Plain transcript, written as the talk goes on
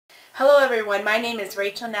Hello everyone, my name is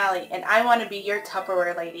Rachel Nally and I want to be your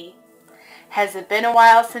Tupperware lady. Has it been a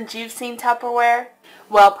while since you've seen Tupperware?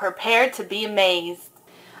 Well, prepare to be amazed.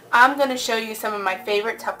 I'm going to show you some of my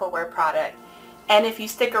favorite Tupperware products. And if you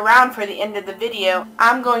stick around for the end of the video,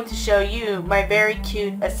 I'm going to show you my very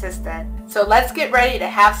cute assistant. So let's get ready to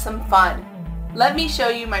have some fun. Let me show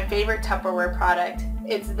you my favorite Tupperware product.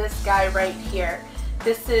 It's this guy right here.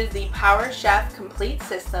 This is the Power Chef Complete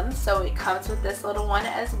System, so it comes with this little one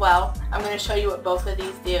as well. I'm going to show you what both of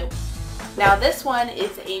these do. Now this one is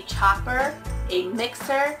a chopper, a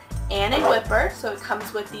mixer, and a whipper, so it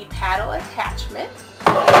comes with the paddle attachment.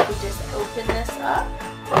 We just open this up.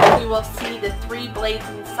 You will see the 3 blades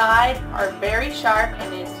inside are very sharp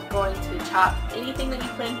and it's going to chop anything that you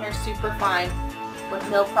put in here super fine with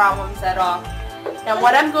no problems at all. Now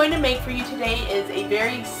what I'm going to make for you today is a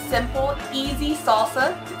very simple, easy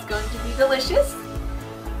salsa. It's going to be delicious.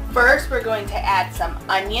 First we're going to add some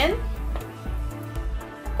onion.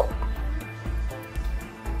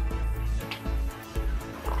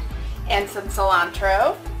 And some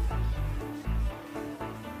cilantro.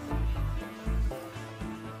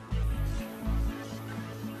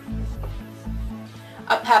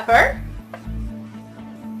 A pepper.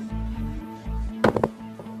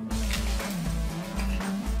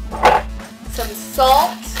 Some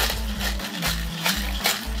salt,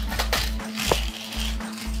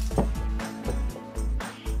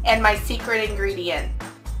 and my secret ingredient.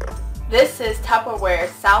 This is Tupperware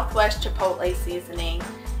Southwest Chipotle seasoning,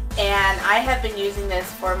 and I have been using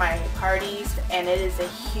this for my parties and it is a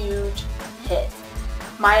huge hit.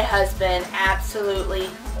 My husband absolutely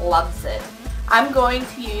loves it. I'm going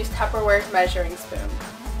to use Tupperware's measuring spoon.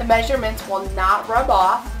 The measurements will not rub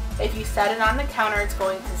off. If you set it on the counter, it's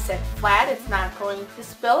going to sit flat. It's not going to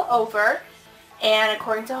spill over. And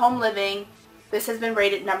according to Home Living, this has been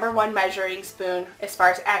rated #1 measuring spoon as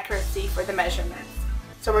far as accuracy for the measurements.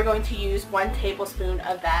 So we're going to use 1 tablespoon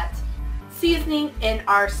of that seasoning in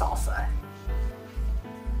our salsa.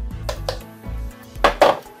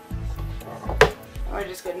 We're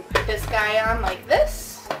just going to put this guy on like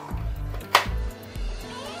this.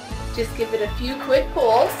 Just give it a few quick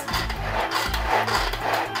pulls.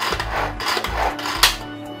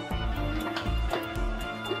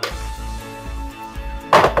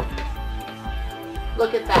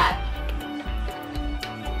 Look at that.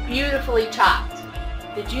 Beautifully chopped.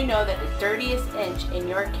 Did you know that the dirtiest inch in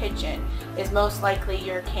your kitchen is most likely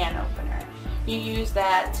your can opener? You use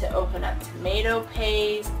that to open up tomato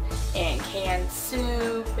paste and canned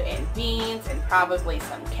soup and beans and probably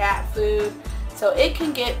some cat food. So it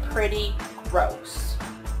can get pretty gross.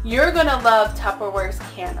 You're gonna love Tupperware's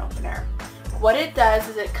can opener. What it does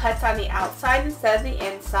is it cuts on the outside instead of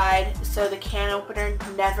the inside, so the can opener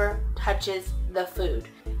never touches the food.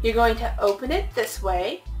 You're going to open it this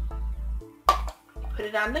way, put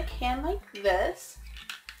it on the can like this,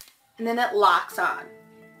 and then it locks on.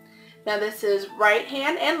 Now this is right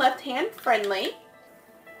hand and left hand friendly.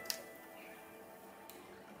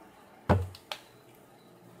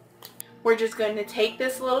 We're just going to take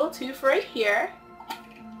this little tooth right here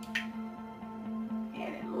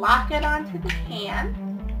and lock it onto the can.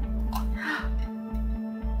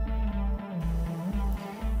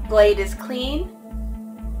 Blade is clean,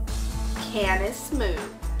 can is smooth.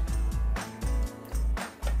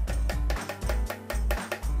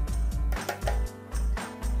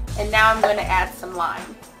 And now I'm going to add some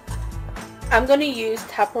lime. I'm going to use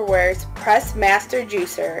Tupperware's Press Master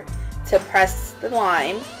Juicer to press the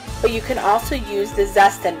lime, but you can also use the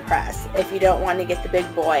Zest and Press if you don't want to get the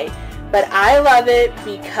big boy. But I love it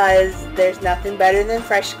because there's nothing better than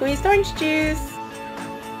fresh squeezed orange juice.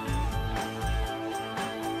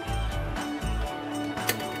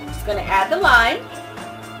 Just going to add the lime.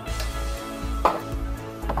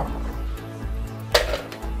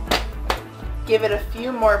 Give it a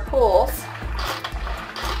few more pulls.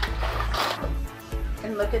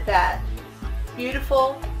 And look at that.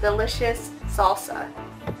 Beautiful, delicious salsa.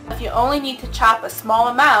 If you only need to chop a small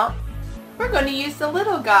amount, we're going to use the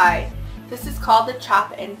little guy. This is called the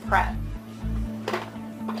Chop and Prep.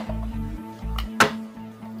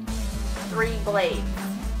 3 blades.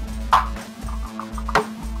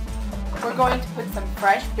 We're going to put some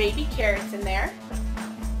fresh baby carrots in there.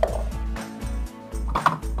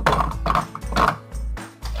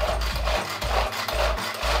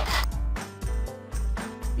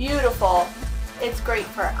 Beautiful. It's great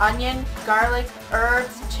for onion, garlic,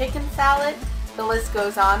 herbs, chicken salad. The list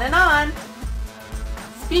goes on and on.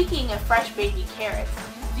 Speaking of fresh baby carrots,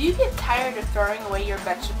 do you get tired of throwing away your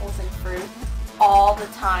vegetables and fruit all the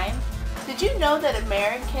time? Did you know that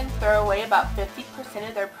Americans throw away about 50%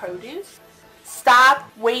 of their produce? Stop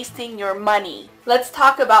wasting your money. Let's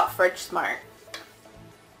talk about Fridge Smart.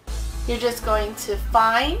 You're just going to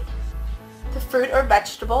find the fruit or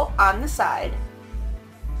vegetable on the side.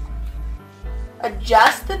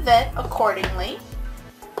 Adjust the vent accordingly.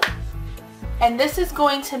 And this is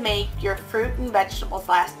going to make your fruit and vegetables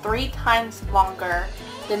last 3 times longer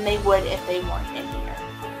than they would if they weren't in here.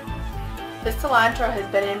 This cilantro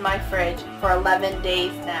has been in my fridge for 11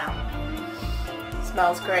 days now. It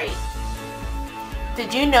smells great.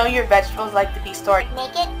 Did you know your vegetables like to be stored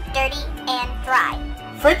naked, dirty, and dry?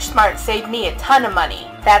 Fridge Smart saved me a ton of money.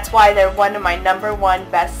 That's why they're one of my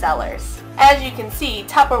 #1 bestsellers. As you can see,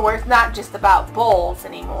 Tupperware is not just about bowls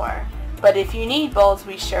anymore. But if you need bowls,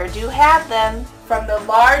 we sure do have them. From the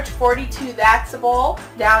large 42 that's a bowl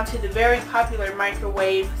down to the very popular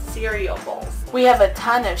microwave cereal bowls. We have a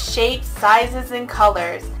ton of shapes, sizes, and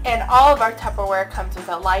colors, and all of our Tupperware comes with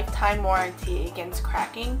a lifetime warranty against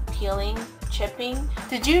cracking, peeling, chipping.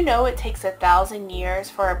 Did you know it takes 1,000 years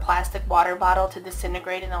for a plastic water bottle to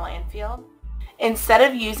disintegrate in a landfill? Instead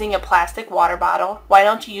of using a plastic water bottle, why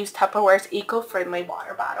don't you use Tupperware's eco-friendly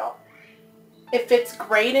water bottle? It fits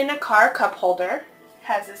great in a car cup holder,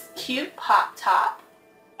 has this cute pop top,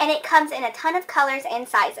 and it comes in a ton of colors and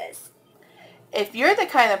sizes. If you're the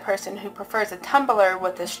kind of person who prefers a tumbler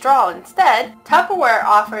with a straw instead, Tupperware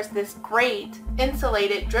offers this great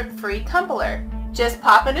insulated drip-free tumbler. Just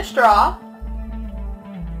pop in a straw,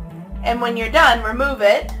 and when you're done, remove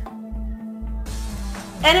it,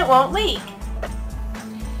 and it won't leak.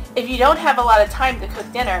 If you don't have a lot of time to cook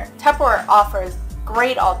dinner, Tupperware offers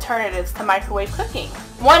great alternatives to microwave cooking.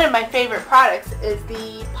 One of my favorite products is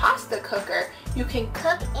the pasta cooker. You can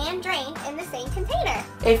Cook and drain in the same container.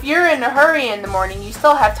 If you're in a hurry in the morning, you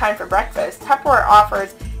still have time for breakfast. Tupperware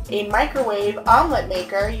offers a microwave omelet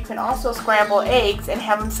maker. You can also scramble eggs and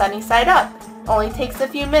have them sunny side up. Only takes a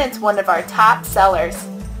few minutes, one of our top sellers.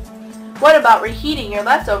 What about reheating your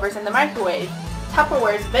leftovers in the microwave?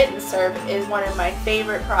 Tupperware's Vent and Serve is one of my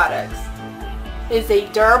favorite products. It's a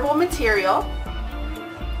durable material.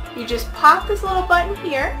 You just pop this little button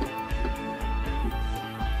here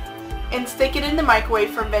and stick it in the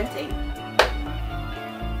microwave for venting.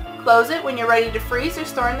 Close it when you're ready to freeze or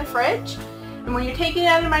store in the fridge. And when you're taking it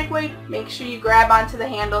out of the microwave, make sure you grab onto the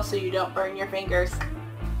handle so you don't burn your fingers.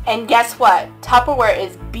 And guess what? Tupperware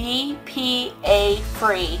is BPA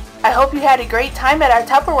free. I hope you had a great time at our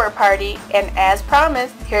Tupperware party, and as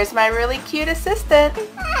promised, here's my really cute assistant.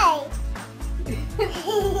 Hi!